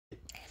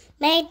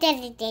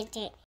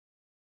Meditated.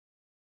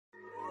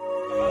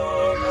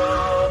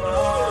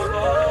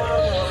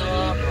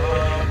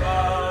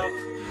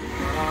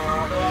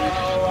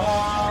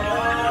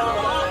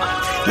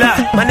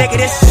 Look, my nigga,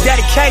 this is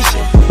dedication.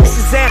 This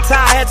is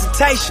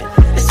anti-hesitation.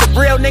 This a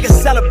real nigga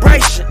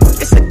celebration.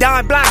 It's a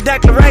dime block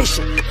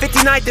declaration.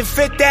 59th and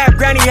 5th Ave,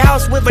 granny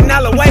house with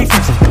vanilla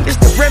wafers. It's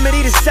the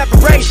remedy to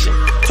separation.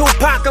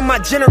 Tupac of my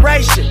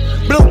generation.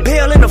 Blue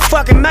pill in the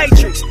fucking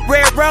matrix.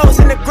 Red rose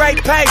in the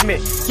great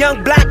pavement.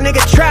 Young black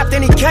nigga trapped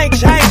and he can't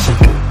change it.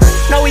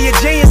 Know he a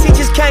genius, he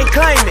just can't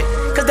claim it.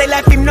 Cause they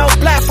left him no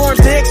platforms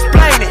to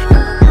explain it.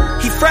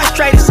 He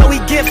frustrated so he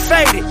get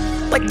faded.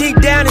 But deep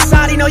down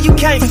inside he know you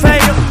can't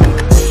fade him.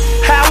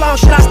 How long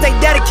should I stay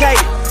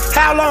dedicated?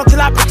 How long till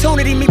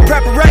opportunity meet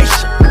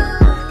preparation?